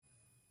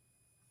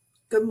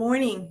Good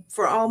morning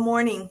for all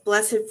morning.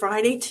 Blessed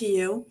Friday to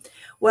you.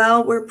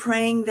 Well, we're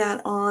praying that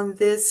on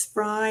this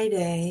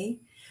Friday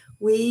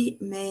we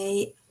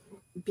may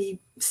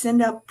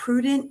send up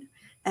prudent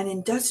and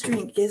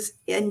industrious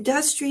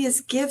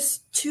gifts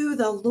to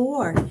the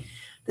Lord.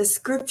 The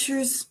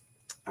scriptures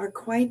are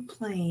quite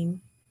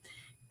plain,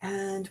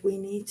 and we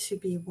need to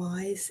be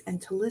wise and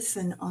to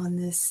listen on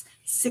this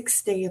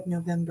 6th day of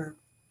November.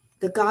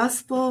 The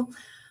Gospel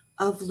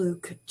of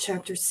Luke,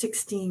 chapter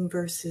 16,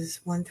 verses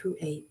 1 through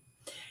 8.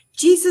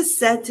 Jesus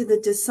said to the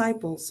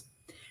disciples,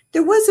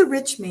 "There was a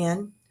rich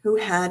man who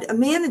had a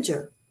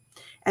manager,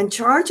 and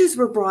charges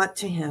were brought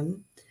to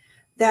him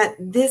that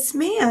this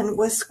man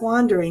was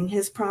squandering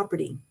his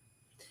property.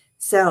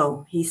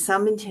 So he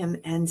summoned him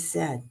and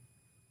said,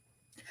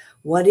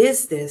 'What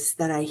is this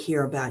that I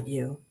hear about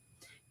you?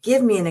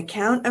 Give me an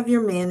account of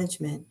your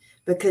management,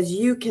 because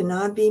you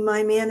cannot be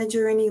my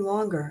manager any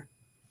longer.'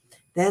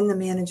 Then the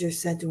manager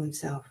said to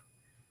himself,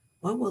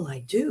 'What will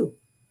I do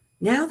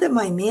now that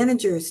my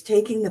manager is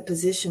taking the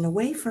position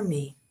away from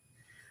me?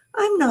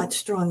 I'm not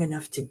strong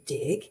enough to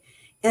dig,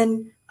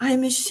 and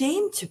I'm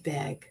ashamed to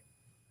beg.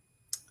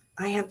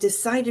 I have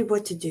decided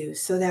what to do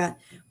so that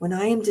when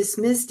I am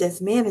dismissed as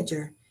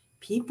manager,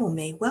 people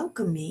may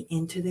welcome me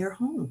into their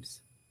homes.'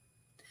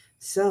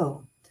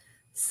 So,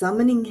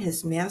 summoning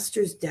his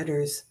master's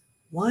debtors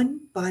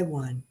one by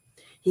one,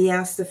 he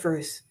asked the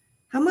first,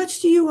 'How much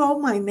do you owe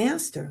my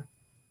master?'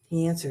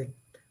 He answered,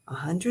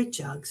 100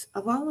 jugs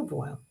of olive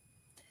oil.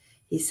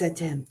 He said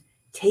to him,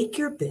 'Take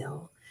your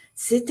bill,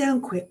 sit down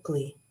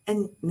quickly,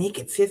 and make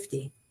it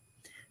 50.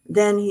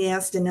 Then he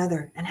asked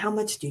another, 'And how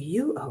much do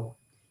you owe?'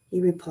 He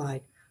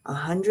replied,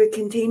 100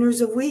 containers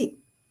of wheat.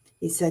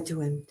 He said to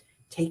him,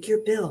 'Take your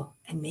bill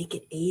and make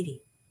it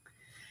 80.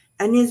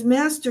 And his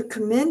master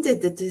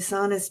commended the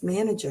dishonest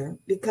manager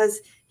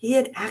because he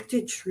had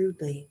acted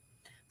shrewdly.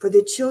 For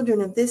the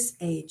children of this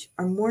age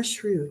are more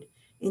shrewd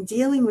in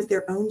dealing with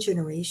their own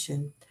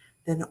generation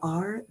than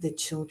are the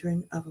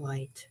children of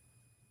light.'"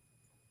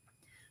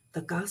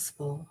 The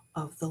Gospel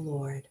of the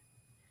Lord.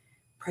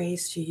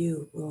 Praise to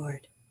you,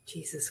 Lord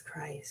Jesus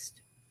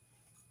Christ.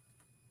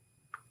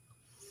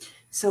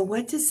 So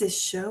what does this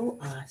show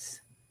us?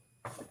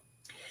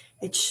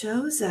 It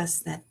shows us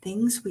that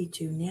things we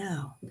do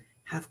now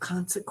have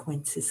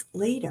consequences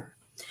later.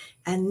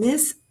 And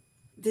this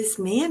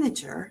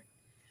manager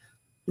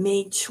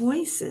made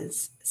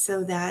choices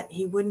so that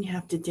he wouldn't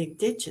have to dig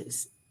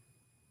ditches.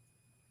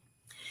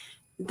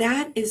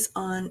 That is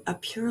on a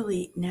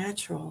purely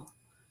natural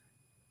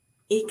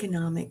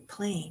economic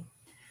plane.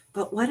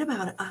 But what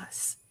about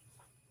us?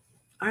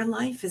 Our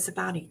life is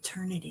about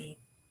eternity.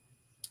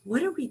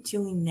 What are we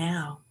doing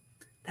now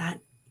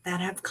that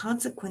have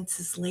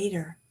consequences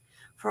later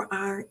for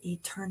our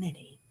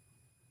eternity?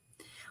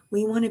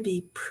 We want to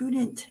be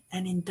prudent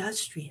and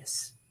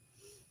industrious.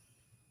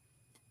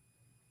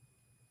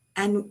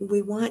 And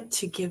we want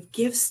to give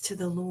gifts to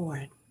the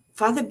Lord.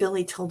 Father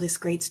Billy told this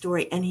great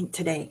story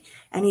today,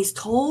 and he's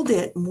told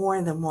it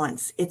more than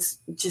once. It's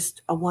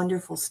just a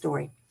wonderful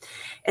story.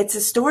 It's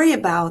a story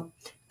about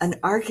an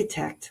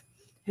architect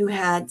who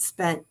had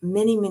spent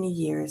many, many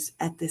years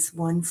at this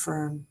one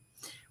firm,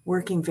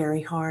 working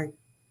very hard.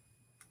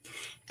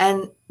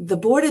 And the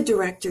board of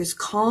directors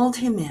called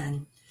him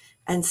in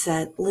and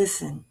said,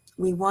 "Listen,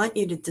 we want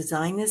you to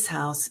design this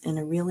house it's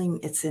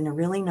in a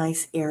really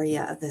nice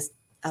area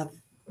of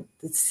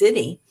the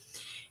city,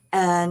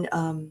 and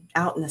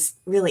out in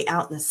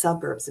the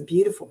suburbs, a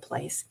beautiful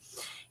place.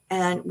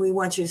 And we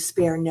want you to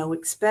spare no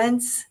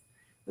expense.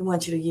 We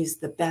want you to use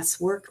the best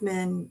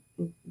workmen,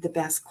 the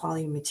best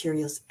quality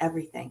materials,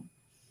 everything.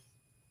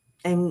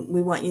 And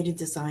we want you to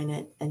design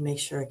it and make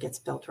sure it gets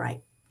built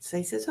right." So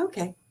he says,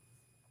 "Okay."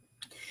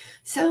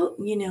 So,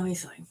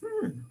 he's like,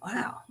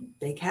 wow,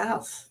 big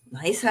house,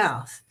 nice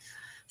house.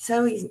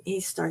 So he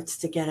starts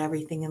to get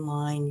everything in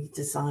line. He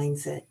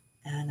designs it.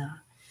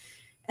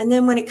 And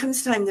then when it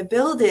comes time to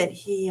build it,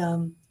 he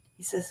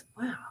says,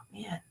 "Wow,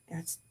 man,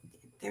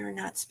 they're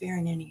not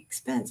sparing any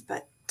expense,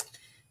 but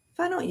if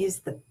I don't use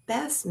the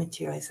best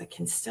materials, I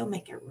can still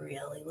make it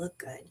really look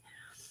good."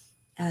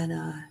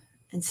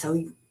 And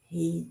so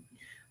he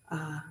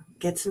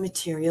gets the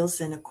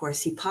materials, and of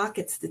course he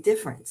pockets the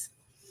difference.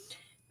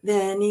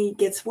 Then he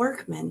gets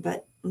workmen,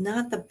 but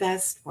not the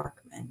best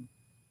workmen.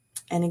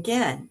 And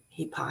again,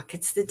 he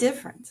pockets the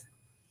difference.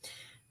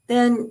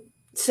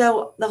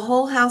 So the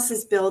whole house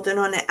is built, and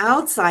on the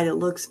outside, it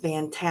looks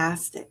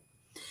fantastic.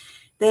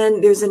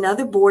 Then there's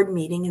another board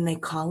meeting, and they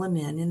call him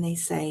in, and they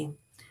say,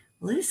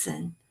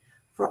 "Listen,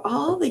 for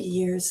all the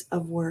years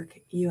of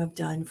work you have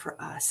done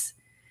for us,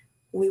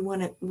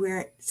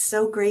 we're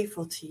so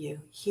grateful to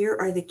you. Here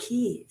are the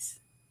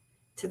keys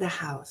to the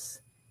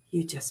house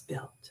you just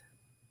built."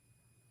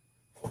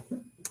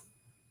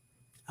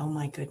 Oh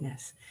my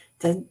goodness.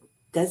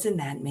 Doesn't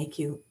that make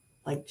you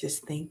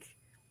just think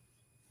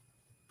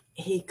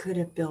he could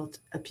have built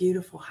a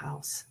beautiful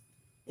house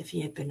if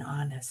he had been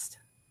honest?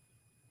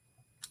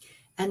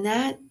 And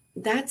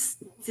this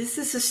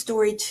is a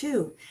story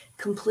too,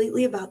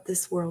 completely about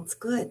this world's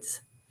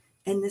goods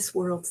and this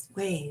world's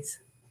ways.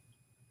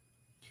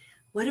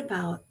 What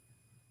about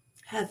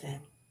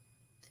heaven?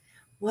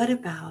 What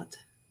about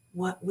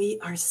what we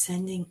are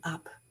sending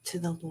up to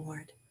the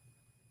Lord?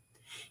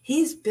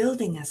 He's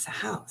building us a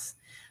house,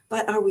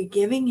 but are we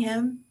giving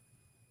him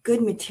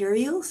good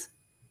materials?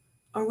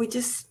 Or are we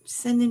just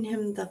sending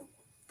him the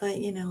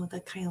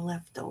kind of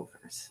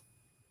leftovers?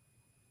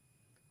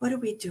 What are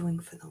we doing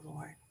for the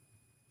Lord?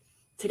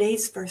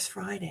 Today's First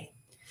Friday.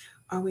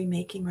 Are we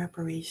making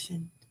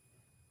reparation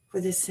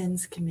for the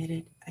sins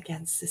committed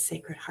against the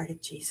Sacred Heart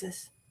of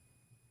Jesus?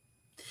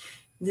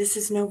 This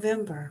is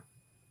November.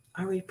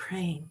 Are we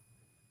praying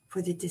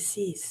for the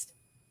deceased,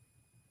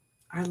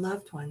 our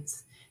loved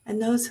ones,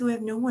 and those who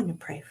have no one to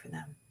pray for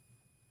them?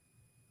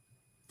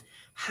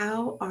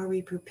 How are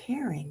we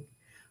preparing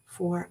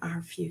for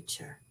our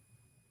future?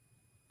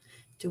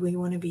 Do we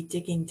want to be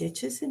digging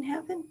ditches in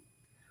heaven?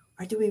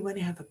 Or do we want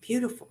to have a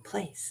beautiful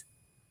place?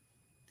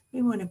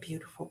 We want a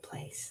beautiful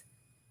place.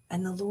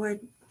 And the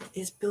Lord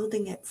is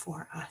building it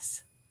for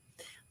us.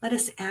 Let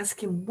us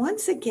ask him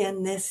once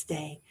again this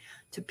day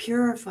to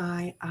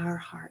purify our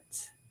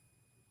hearts,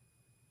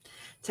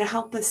 to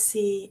help us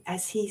see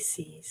as he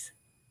sees,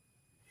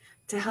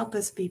 to help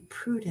us be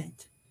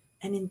prudent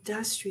and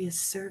industrious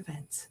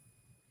servants,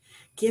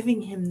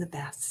 giving him the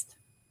best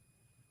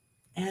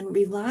and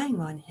relying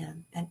on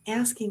him and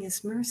asking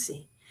his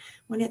mercy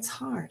when it's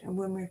hard and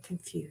when we're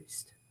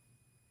confused.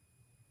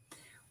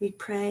 We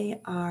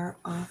pray our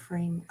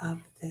offering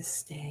of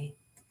this day.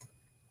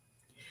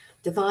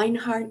 Divine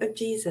Heart of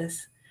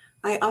Jesus,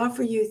 I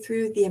offer you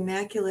through the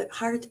Immaculate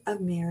Heart of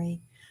Mary,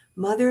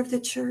 Mother of the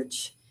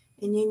Church,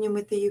 in union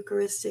with the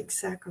Eucharistic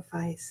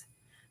sacrifice,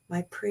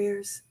 my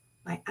prayers,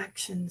 my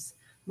actions,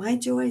 my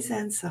joys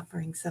and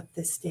sufferings of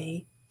this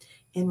day,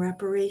 in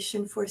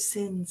reparation for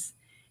sins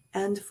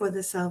and for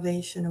the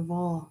salvation of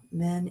all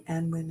men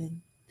and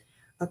women,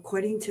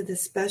 according to the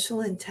special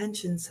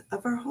intentions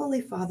of our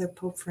Holy Father,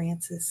 Pope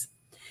Francis,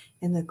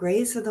 in the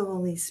grace of the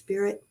Holy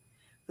Spirit,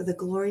 for the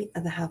glory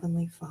of the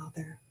Heavenly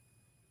Father.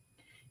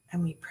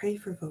 And we pray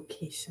for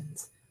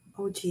vocations.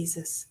 O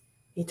Jesus,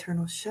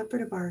 eternal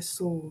shepherd of our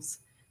souls,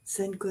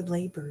 send good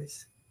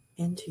laborers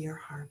into your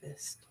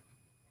harvest.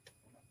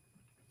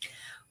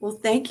 Well,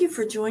 thank you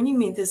for joining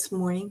me this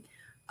morning.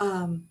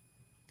 I'm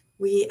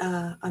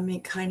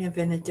kind of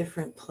in a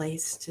different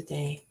place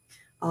today,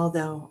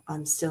 although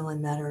I'm still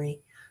in Metairie.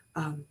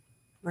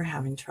 We're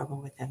having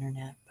trouble with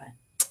internet,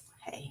 but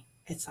hey,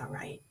 it's all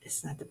right.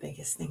 It's not the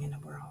biggest thing in the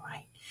world,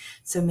 right?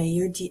 So may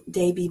your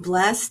day be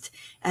blessed.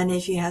 And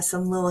if you have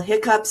some little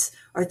hiccups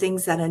or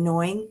things that are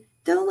annoying,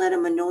 don't let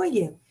them annoy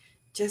you.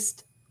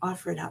 Just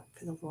offer it up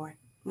for the Lord.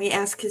 We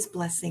ask his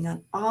blessing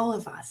on all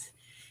of us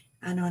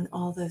and on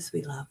all those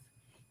we love.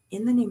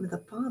 In the name of the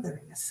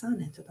Father, and the Son,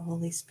 and of the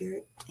Holy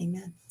Spirit,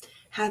 amen.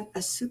 Have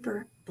a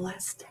super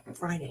blessed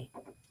Friday.